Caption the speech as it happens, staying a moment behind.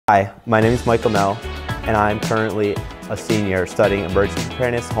Hi, my name is Michael Mell, and I'm currently a senior studying emergency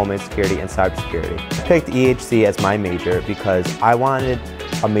preparedness, Homeland Security, and Cybersecurity. I picked EHC as my major because I wanted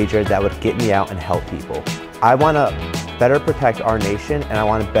a major that would get me out and help people. I want to better protect our nation, and I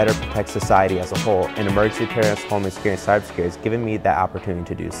want to better protect society as a whole, and emergency preparedness, Homeland Security, and Cybersecurity has given me that opportunity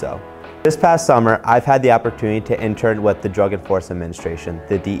to do so. This past summer, I've had the opportunity to intern with the Drug Enforcement Administration,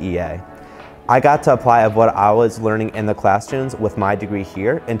 the DEA. I got to apply of what I was learning in the classrooms with my degree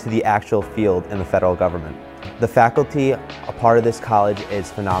here into the actual field in the federal government. The faculty, a part of this college, is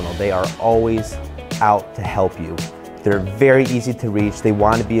phenomenal. They are always out to help you. They're very easy to reach, they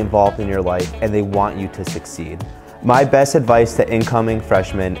want to be involved in your life, and they want you to succeed. My best advice to incoming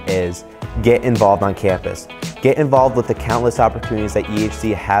freshmen is get involved on campus. Get involved with the countless opportunities that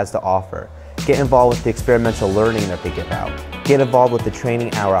EHC has to offer. Get involved with the experiential learning that they give out. Get involved with the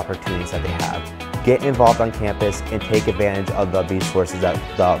training hour opportunities that they have. Get involved on campus and take advantage of the resources that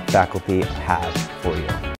the faculty have for you.